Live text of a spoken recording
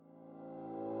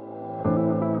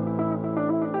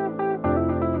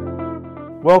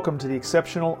Welcome to the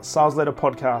Exceptional Sales Leader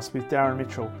Podcast with Darren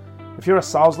Mitchell. If you're a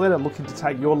sales leader looking to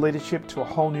take your leadership to a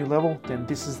whole new level, then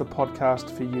this is the podcast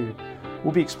for you.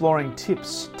 We'll be exploring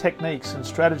tips, techniques, and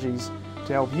strategies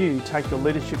to help you take your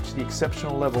leadership to the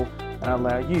exceptional level and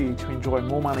allow you to enjoy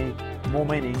more money, more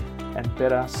meaning, and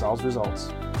better sales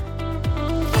results.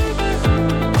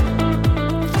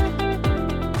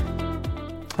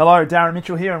 Hello, Darren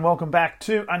Mitchell here, and welcome back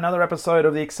to another episode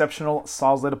of the Exceptional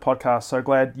Sales Leader Podcast. So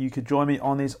glad you could join me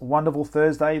on this wonderful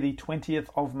Thursday, the 20th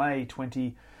of May,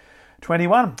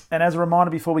 2021. And as a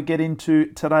reminder, before we get into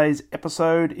today's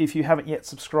episode, if you haven't yet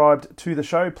subscribed to the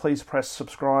show, please press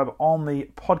subscribe on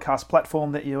the podcast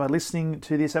platform that you are listening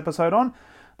to this episode on.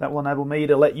 That will enable me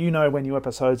to let you know when new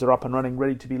episodes are up and running,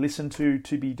 ready to be listened to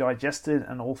be digested,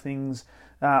 and all things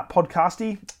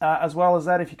podcasty. As well as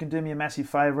that, if you can do me a massive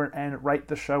favour and rate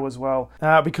the show as well,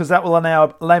 because that will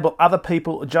enable other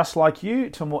people just like you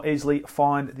to more easily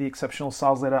find the Exceptional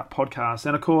Sales Leader Podcast.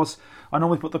 And of course, I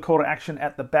normally put the call to action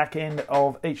at the back end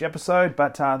of each episode,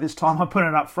 but this time I put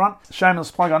it up front.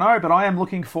 Shameless plug, I know, but I am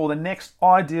looking for the next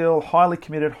ideal, highly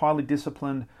committed, highly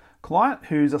disciplined client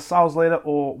who's a sales leader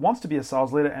or wants to be a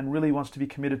sales leader and really wants to be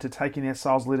committed to taking their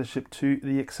sales leadership to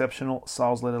the exceptional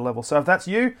sales leader level. So if that's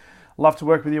you, love to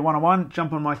work with you one-on-one.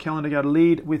 Jump on my calendar, go to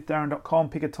leadwithdarren.com,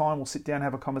 pick a time, we'll sit down and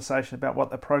have a conversation about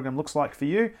what the program looks like for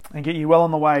you and get you well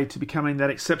on the way to becoming that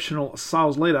exceptional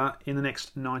sales leader in the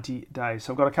next 90 days.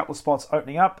 So I've got a couple of spots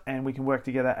opening up and we can work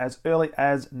together as early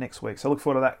as next week. So look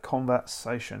forward to that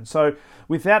conversation. So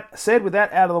with that said, with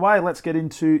that out of the way, let's get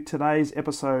into today's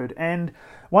episode. And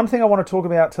one thing I want to talk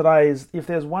about today is if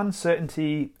there's one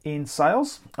certainty in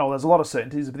sales, there's a lot of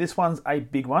certainties, but this one's a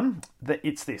big one, that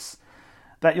it's this: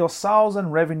 that your sales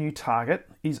and revenue target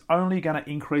is only going to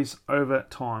increase over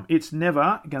time. It's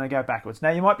never going to go backwards.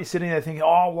 Now, you might be sitting there thinking,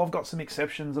 I've got some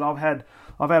exceptions and I've had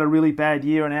a really bad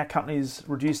year and our company's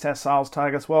reduced our sales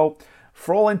targets. Well,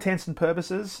 for all intents and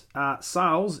purposes,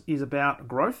 sales is about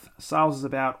growth. Sales is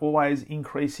about always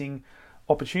increasing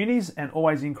opportunities and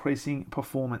always increasing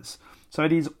performance. So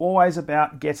it is always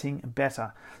about getting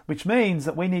better, which means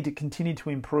that we need to continue to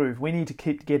improve. We need to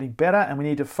keep getting better and we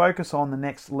need to focus on the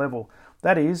next level.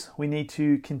 That is, we need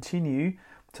to continue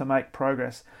to make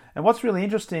progress. And what's really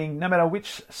interesting, no matter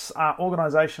which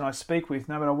organization I speak with,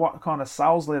 no matter what kind of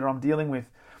sales leader I'm dealing with,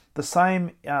 the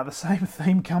same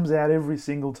theme comes out every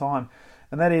single time.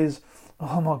 And that is,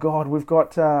 oh my God, we've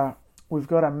got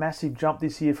a massive jump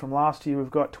this year from last year. We've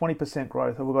got 20%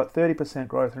 growth, or we've got 30%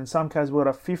 growth, or in some cases we've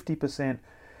got a 50%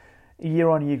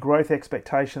 year-on-year growth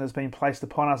expectation that's been placed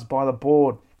upon us by the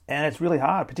board. And it's really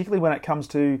hard, particularly when it comes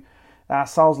to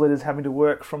sales leaders having to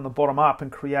work from the bottom up and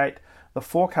create the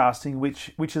forecasting,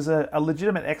 which is a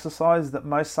legitimate exercise that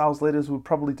most sales leaders would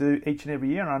probably do each and every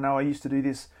year. And I know I used to do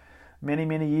this many,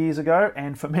 many years ago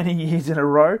and for many years in a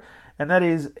row. And that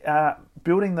is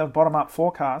building the bottom-up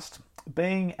forecast,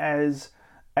 being as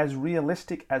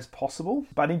realistic as possible.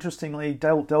 But interestingly,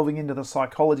 delving into the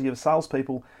psychology of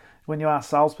salespeople, when you ask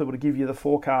salespeople to give you the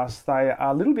forecast, they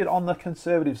are a little bit on the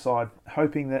conservative side,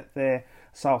 hoping that their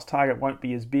sales target won't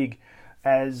be as big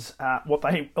as what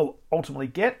they ultimately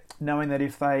get, knowing that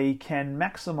if they can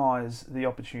maximize the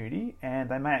opportunity, and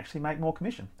they may actually make more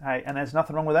commission. Hey, and there's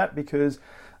nothing wrong with that, because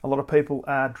a lot of people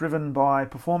are driven by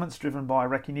performance, driven by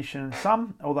recognition,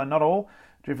 some, although not all,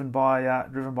 driven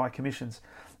by commissions.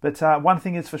 But one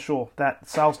thing is for sure, that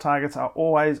sales targets are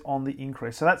always on the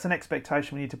increase. So that's an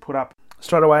expectation we need to put up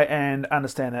straight away and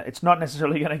understand that it's not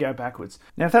necessarily going to go backwards.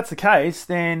 Now, if that's the case,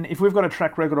 then if we've got a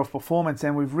track record of performance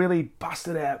and we've really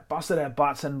busted our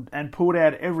butts and pulled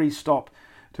out every stop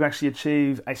to actually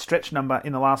achieve a stretch number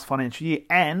in the last financial year,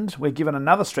 and we're given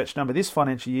another stretch number this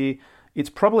financial year, it's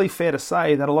probably fair to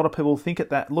say that a lot of people look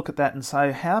at that and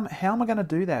say, how am I going to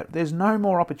do that? There's no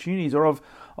more opportunities, or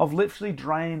I've literally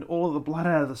drained all of the blood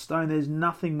out of the stone. There's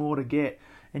nothing more to get.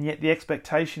 And yet the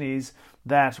expectation is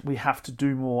that we have to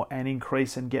do more and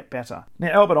increase and get better. Now,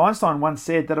 Albert Einstein once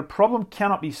said that a problem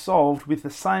cannot be solved with the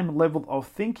same level of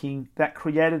thinking that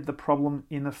created the problem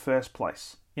in the first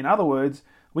place. In other words,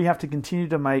 we have to continue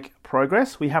to make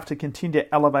progress. We have to continue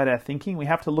to elevate our thinking. We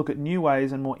have to look at new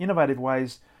ways and more innovative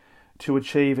ways to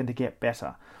achieve and to get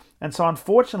better. And so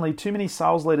unfortunately, too many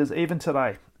sales leaders, even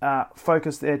today,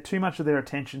 focus too much of their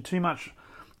attention, too much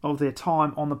of their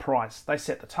time on the price. They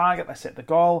set the target, they set the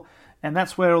goal, and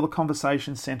that's where all the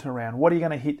conversations center around. What are you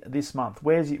going to hit this month?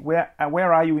 Where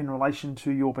are you in relation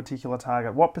to your particular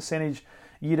target? What percentage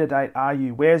year to date are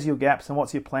you? Where's your gaps, and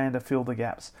what's your plan to fill the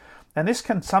gaps? And this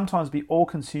can sometimes be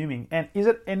all-consuming. And is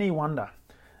it any wonder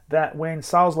that when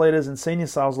sales leaders and senior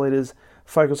sales leaders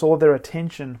focus all of their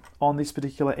attention on this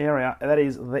particular area, that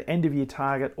is the end of year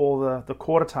target or the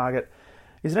quarter target,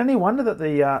 Is it any wonder that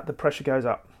the pressure goes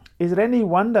up? Is it any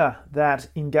wonder that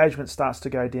engagement starts to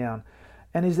go down?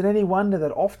 And is it any wonder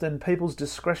that often people's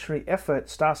discretionary effort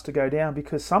starts to go down?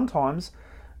 Because sometimes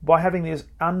by having this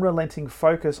unrelenting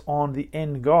focus on the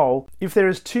end goal, if there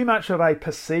is too much of a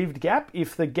perceived gap,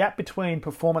 if the gap between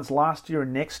performance last year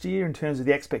and next year in terms of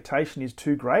the expectation is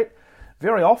too great,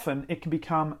 very often it can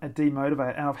become a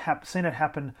demotivator. And I've seen it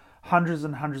happen hundreds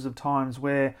and hundreds of times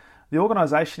where the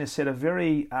organisation has set a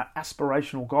very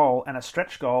aspirational goal and a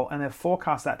stretch goal, and they've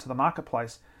forecast that to the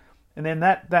marketplace. And then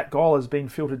that goal has been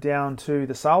filtered down to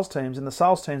the sales teams, and the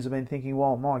sales teams have been thinking,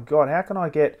 well, my God, how can I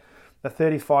get a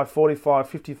 35, 45,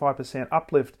 55%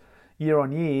 uplift year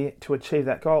on year to achieve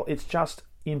that goal? It's just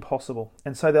impossible.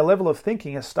 And so their level of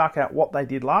thinking is stuck at what they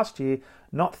did last year,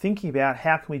 not thinking about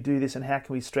how can we do this and how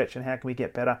can we stretch and how can we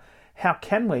get better? How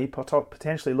can we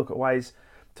potentially look at ways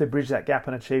to bridge that gap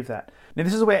and achieve that? Now,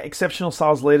 this is where exceptional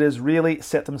sales leaders really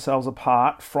set themselves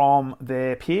apart from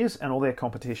their peers and all their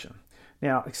competition.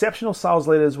 Now, exceptional sales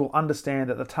leaders will understand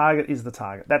that the target is the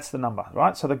target. That's the number,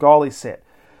 right? So the goal is set.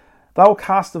 They will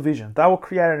cast a vision. They will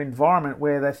create an environment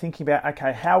where they're thinking about,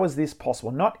 okay, how is this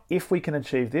possible? Not if we can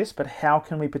achieve this, but how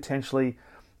can we potentially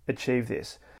achieve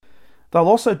this? They'll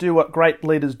also do what great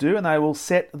leaders do, and they will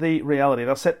set the reality.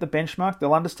 They'll set the benchmark.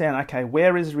 They'll understand, okay,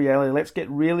 where is reality? Let's get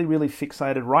really, really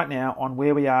fixated right now on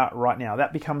where we are right now.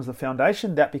 That becomes the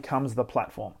foundation. That becomes the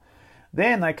platform.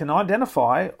 Then they can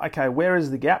identify, okay, where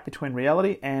is the gap between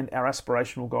reality and our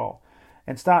aspirational goal?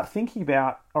 And start thinking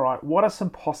about, all right, what are some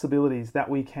possibilities that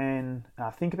we can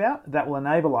think about that will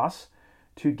enable us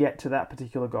to get to that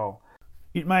particular goal?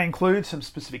 It may include some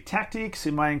specific tactics,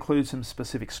 it may include some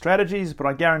specific strategies, but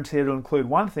I guarantee it'll include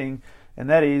one thing, and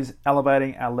that is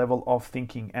elevating our level of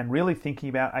thinking and really thinking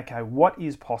about, okay, what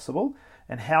is possible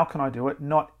and how can I do it,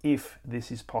 not if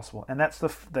this is possible. And that's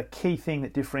the key thing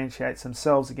that differentiates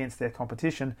themselves against their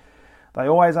competition. They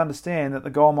always understand that the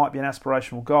goal might be an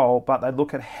aspirational goal, but they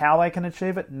look at how they can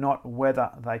achieve it, not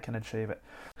whether they can achieve it.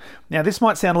 Now, this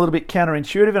might sound a little bit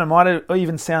counterintuitive, and it might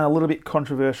even sound a little bit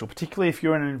controversial, particularly if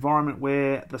you're in an environment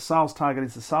where the sales target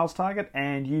is the sales target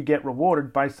and you get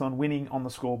rewarded based on winning on the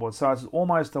scoreboard. So it's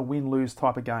almost a win-lose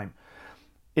type of game.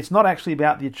 It's not actually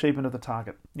about the achievement of the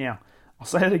target. Now, I'll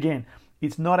say it again.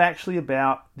 It's not actually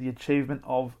about the achievement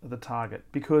of the target,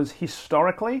 because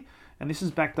historically, and this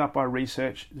is backed up by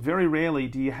research, very rarely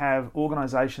do you have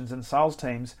organizations and sales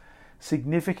teams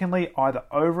significantly either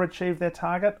overachieve their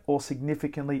target or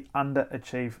significantly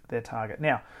underachieve their target.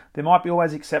 Now, there might be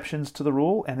always exceptions to the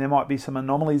rule, and there might be some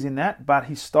anomalies in that, but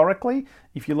historically,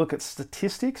 if you look at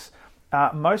statistics,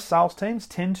 most sales teams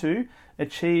tend to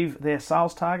achieve their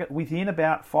sales target within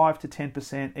about 5 to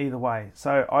 10% either way.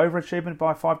 So overachievement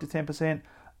by 5 to 10%,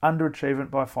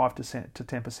 underachievement by 5 to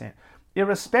 10%.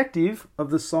 Irrespective of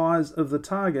the size of the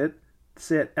target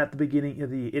set at the beginning of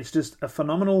the year. It's just a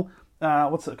phenomenal,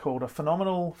 a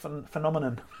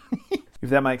phenomenon, if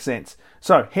that makes sense.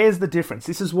 So here's the difference.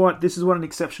 This is what an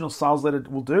exceptional sales leader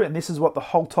will do, and this is what the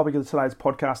whole topic of today's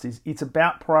podcast is. It's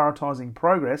about prioritizing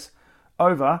progress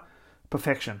over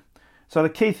perfection. So the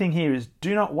key thing here is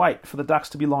do not wait for the ducks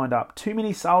to be lined up. Too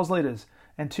many sales leaders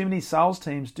and too many sales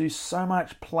teams do so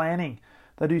much planning.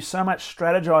 They do so much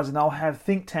strategizing. They'll have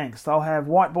think tanks, they'll have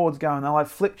whiteboards going, they'll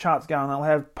have flip charts going, they'll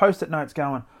have post-it notes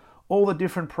going, all the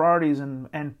different priorities, and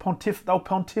they'll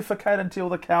pontificate until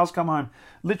the cows come home,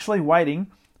 literally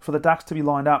waiting for the ducks to be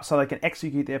lined up so they can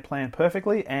execute their plan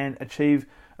perfectly and achieve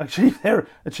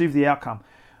the outcome.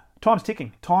 Time's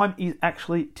ticking. Time is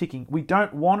actually ticking. We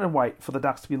don't want to wait for the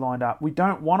ducks to be lined up. We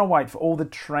don't want to wait for all the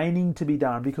training to be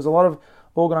done, because a lot of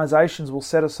organizations will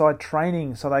set aside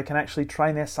training so they can actually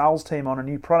train their sales team on a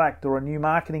new product or a new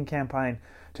marketing campaign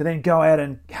to then go out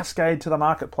and cascade to the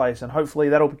marketplace. And hopefully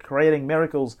that'll be creating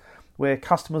miracles where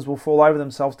customers will fall over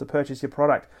themselves to purchase your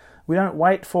product. We don't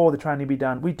wait for the training to be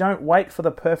done. We don't wait for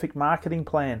the perfect marketing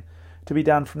plan to be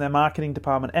done from their marketing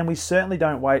department. And we certainly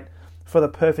don't wait for the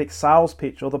perfect sales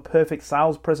pitch or the perfect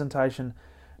sales presentation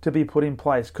to be put in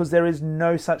place, because there is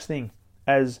no such thing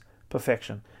as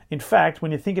perfection. In fact,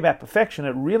 when you think about perfection,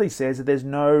 it really says that there's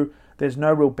no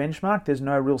real benchmark, there's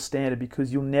no real standard,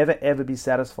 because you'll never ever be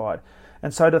satisfied.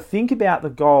 And so to think about the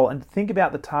goal and think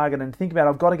about the target and think about,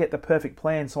 I've got to get the perfect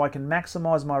plan so I can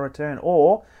maximize my return,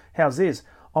 or how's this?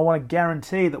 I want to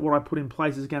guarantee that what I put in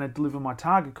place is going to deliver my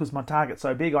target, because my target's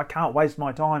so big, I can't waste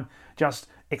my time just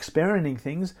experimenting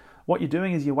things. What you're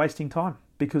doing is you're wasting time,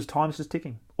 because time's just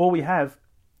ticking. All we have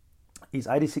is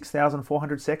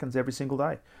 86,400 seconds every single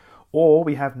day. or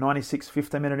we have 96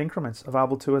 15-minute increments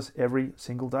available to us every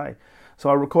single day. So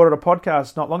I recorded a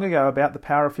podcast not long ago about the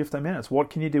power of 15 minutes. What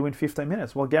can you do in 15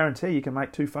 minutes? Well, I guarantee you can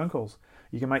make 2 phone calls.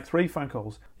 You can make 3 phone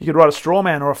calls. You could write a straw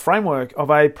man or a framework of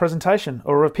a presentation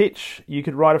or a pitch. You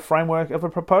could write a framework of a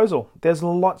proposal. There's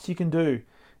lots you can do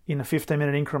in a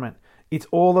 15-minute increment. It's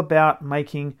all about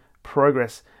making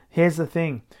progress. Here's the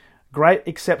thing. Great,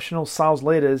 exceptional sales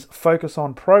leaders focus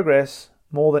on progress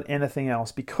more than anything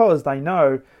else because they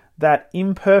know that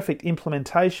imperfect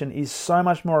implementation is so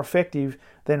much more effective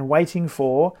than waiting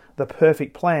for the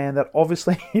perfect plan that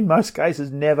obviously in most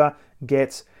cases never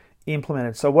gets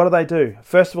implemented. So what do?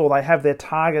 First of all, they have their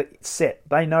target set.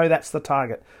 They know that's the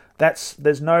target.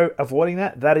 There's no avoiding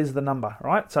that. That is the number,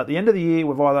 right? So at the end of the year,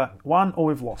 we've either won or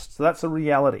we've lost. So that's a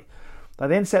reality. They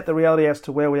then set the reality as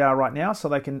to where we are right now so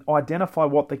they can identify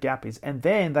what the gap is. And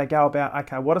then they go about,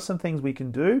 okay, what are some things we can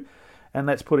do? And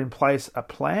let's put in place a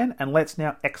plan and let's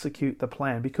now execute the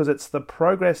plan because it's the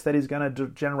progress that is going to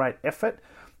generate effort.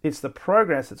 It's the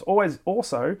progress that's always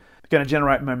also going to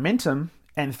generate momentum.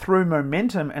 And through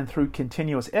momentum and through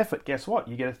continuous effort, guess what?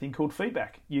 You get a thing called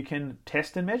feedback. You can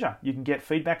test and measure. You can get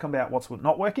feedback about what's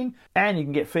not working and you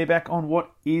can get feedback on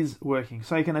what is working.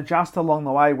 So you can adjust along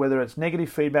the way, whether it's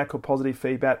negative feedback or positive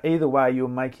feedback. Either way, you're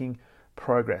making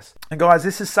progress. And guys,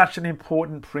 this is such an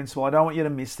important principle. I don't want you to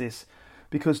miss this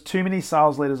because too many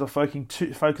sales leaders are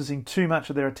focusing too much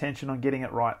of their attention on getting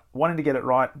it right, wanting to get it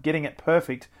right, getting it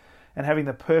perfect, and having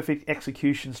the perfect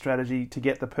execution strategy to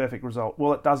get the perfect result.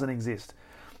 Well, it doesn't exist.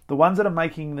 The ones that are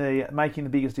making the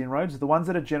biggest inroads, the ones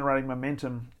that are generating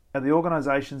momentum, are the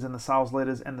organizations and the sales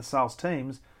leaders and the sales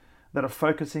teams that are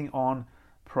focusing on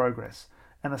progress.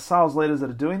 And the sales leaders that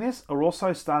are doing this are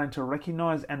also starting to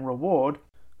recognize and reward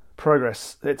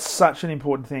progress. It's such an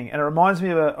important thing. And it reminds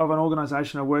me of an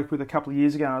organization I worked with a couple of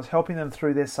years ago. And I was helping them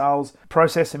through their sales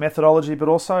process and methodology, but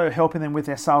also helping them with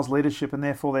their sales leadership and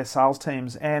therefore their sales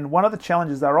teams. And one of the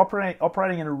challenges, they're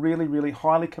operating in a really, really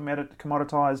highly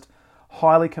commoditized,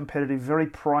 highly competitive, very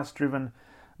price-driven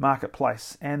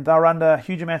marketplace. And they're under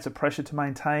huge amounts of pressure to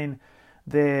maintain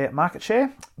their market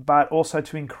share, but also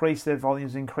to increase their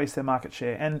volumes, increase their market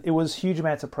share. And it was huge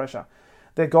amounts of pressure.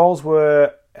 Their goals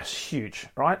were huge,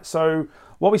 right? So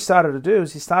what we started to do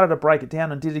is we started to break it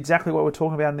down and did exactly what we're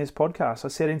talking about in this podcast. I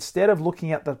said, instead of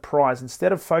looking at the prize,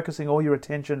 instead of focusing all your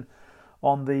attention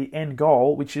on the end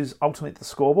goal, which is ultimately the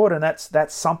scoreboard, and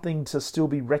that's something to still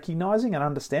be recognizing and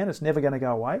understand, it's never going to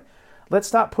go away. Let's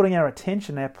start putting our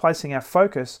attention, placing our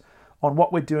focus on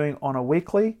what we're doing on a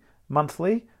weekly,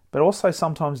 monthly, but also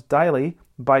sometimes daily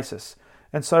basis.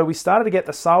 And so we started to get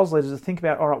the sales leaders to think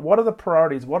about, all right, what are the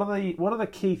priorities? What are the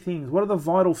key things? What are the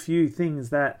vital few things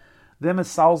that them as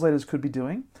sales leaders could be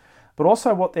doing, but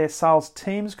also what their sales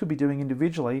teams could be doing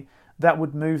individually that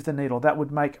would move the needle, that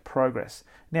would make progress.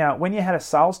 Now, when you had a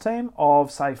sales team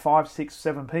of, say, 5, 6,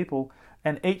 7 people,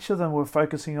 and each of them were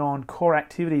focusing on core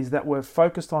activities that were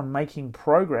focused on making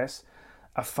progress,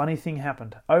 a funny thing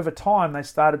happened. Over time, they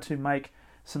started to make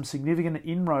some significant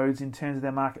inroads in terms of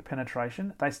their market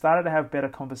penetration. They started to have better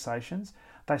conversations.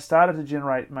 They started to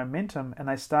generate momentum and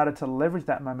they started to leverage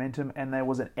that momentum, and there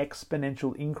was an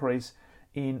exponential increase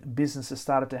in business that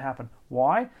started to happen.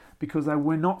 Why? Because they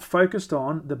were not focused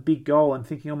on the big goal and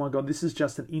thinking, oh my God, this is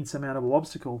just an insurmountable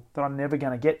obstacle that I'm never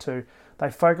going to get to. They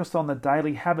focused on the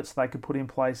daily habits they could put in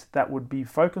place that would be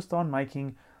focused on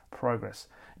making progress.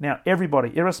 Now,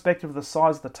 everybody, irrespective of the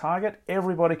size of the target,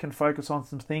 everybody can focus on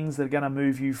some things that are going to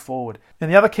move you forward.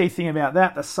 And the other key thing about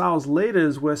that, the sales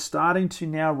leaders were starting to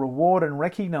now reward and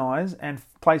recognize and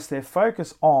place their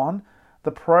focus on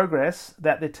the progress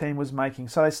that their team was making.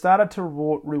 So they started to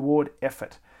reward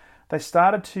effort. They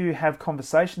started to have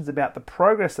conversations about the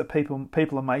progress that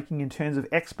people are making in terms of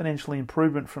exponential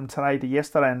improvement from today to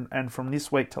yesterday and from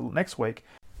this week to next week.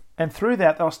 And through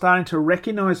that, they were starting to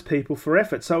recognize people for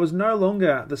effort. So it was no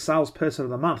longer the salesperson of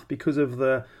the month because of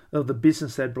the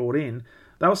business they'd brought in.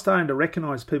 They were starting to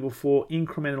recognize people for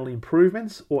incremental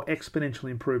improvements or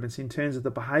exponential improvements in terms of the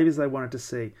behaviors they wanted to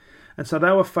see. And so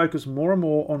they were focused more and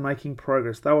more on making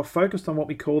progress. They were focused on what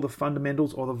we call the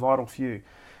fundamentals or the vital few.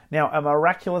 Now, a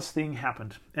miraculous thing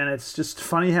happened, and it's just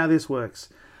funny how this works.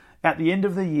 At the end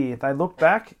of the year, they looked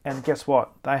back, and guess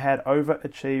what? They had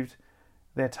overachieved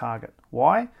their target.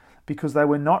 Why? Because they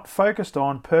were not focused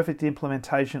on perfect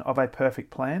implementation of a perfect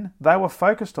plan. They were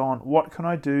focused on, what can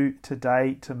I do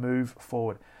today to move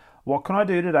forward? What can I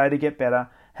do today to get better?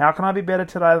 How can I be better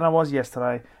today than I was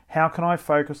yesterday? How can I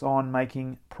focus on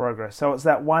making progress? So it's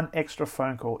that one extra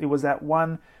phone call. It was that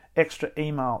one extra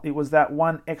email. It was that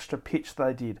one extra pitch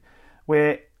they did.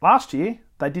 Where last year,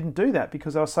 they didn't do that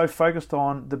because they were so focused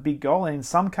on the big goal. And in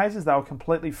some cases, they were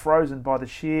completely frozen by the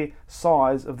sheer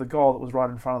size of the goal that was right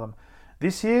in front of them.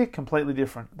 This year, completely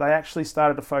different. They actually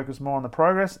started to focus more on the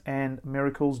progress, and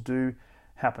miracles do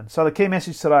happen. So the key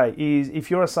message today is,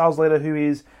 if you're a sales leader who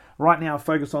is right now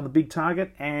focused on the big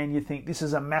target and you think this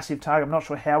is a massive target, I'm not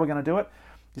sure how we're going to do it,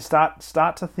 you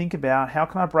start to think about, how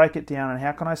can I break it down, and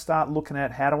how can I start looking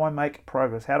at, how do I make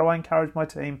progress? How do I encourage my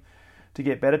team to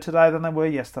get better today than they were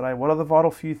yesterday? What are the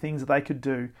vital few things that they could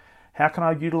do? How can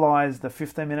I utilize the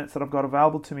 15 minutes that I've got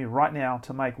available to me right now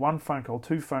to make one phone call,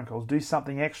 two phone calls, do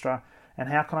something extra? And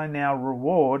how can I now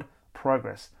reward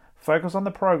progress? Focus on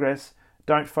the progress,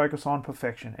 don't focus on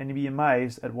perfection, and you'll be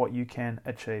amazed at what you can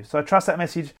achieve. So I trust that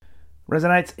message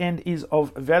resonates and is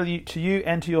of value to you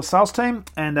and to your sales team.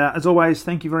 And as always,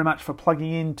 thank you very much for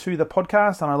plugging into the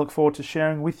podcast, and I look forward to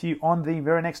sharing with you on the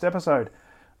very next episode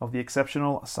of the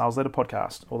Exceptional Sales Leader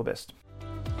Podcast. All the best.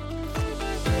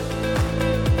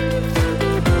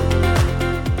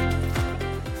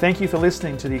 Thank you for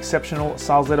listening to the Exceptional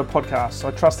Sales Leader Podcast.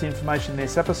 I trust the information in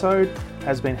this episode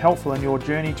has been helpful in your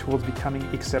journey towards becoming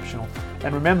exceptional.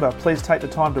 And remember, please take the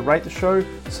time to rate the show,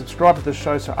 subscribe to the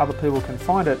show so other people can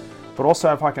find it. But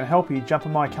also, if I can help you, jump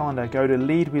on my calendar, go to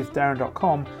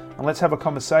leadwithdarren.com, and let's have a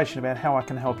conversation about how I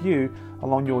can help you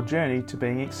along your journey to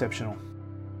being exceptional.